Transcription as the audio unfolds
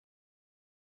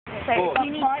So Four.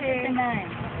 you need to 9.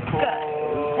 go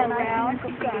Around.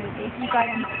 go. You got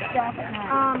to stop at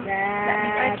 9.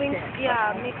 I think,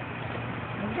 yeah, mix.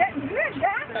 Good,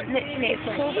 that. Literally,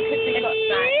 pull the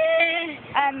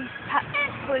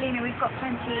Paulina, we've got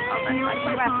plenty of them.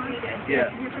 Yeah.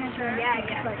 Yeah.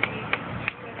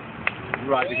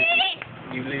 Right, because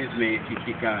you lose me if you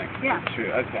keep going. Yeah. That's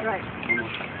true. Okay. Right.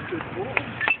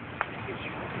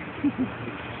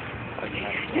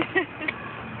 Okay.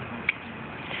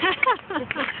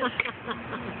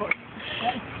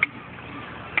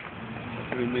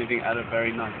 We're moving at a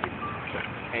very nice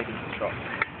cadence trot.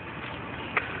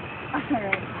 All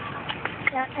right.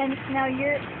 And now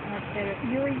you're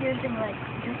using like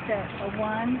just a 1,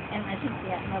 and I think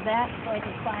no, that's like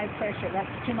a 5 pressure. That's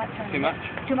too much on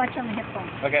too much on the hip bone.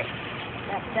 Okay.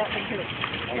 That would hurt.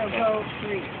 So Okay. go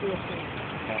 3, do a 3.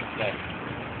 Okay, stay.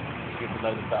 Get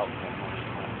below the belt.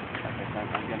 Okay, so I'm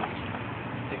gonna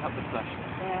pick up the flash.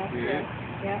 That's good.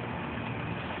 Yeah.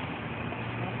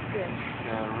 That's good.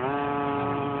 Go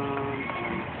around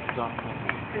and stop.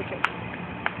 Perfect.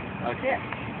 Okay.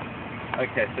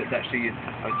 Okay, so it's actually,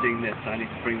 I was doing this, so I need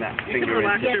to bring that You can finger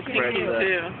relax in to your press pinky the...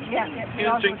 too. Yeah. He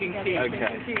was drinking tea.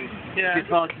 Okay. Yeah. It's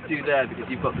hard to do there because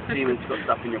you've got the semen's got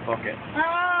stuff in your pocket.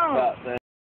 Oh. But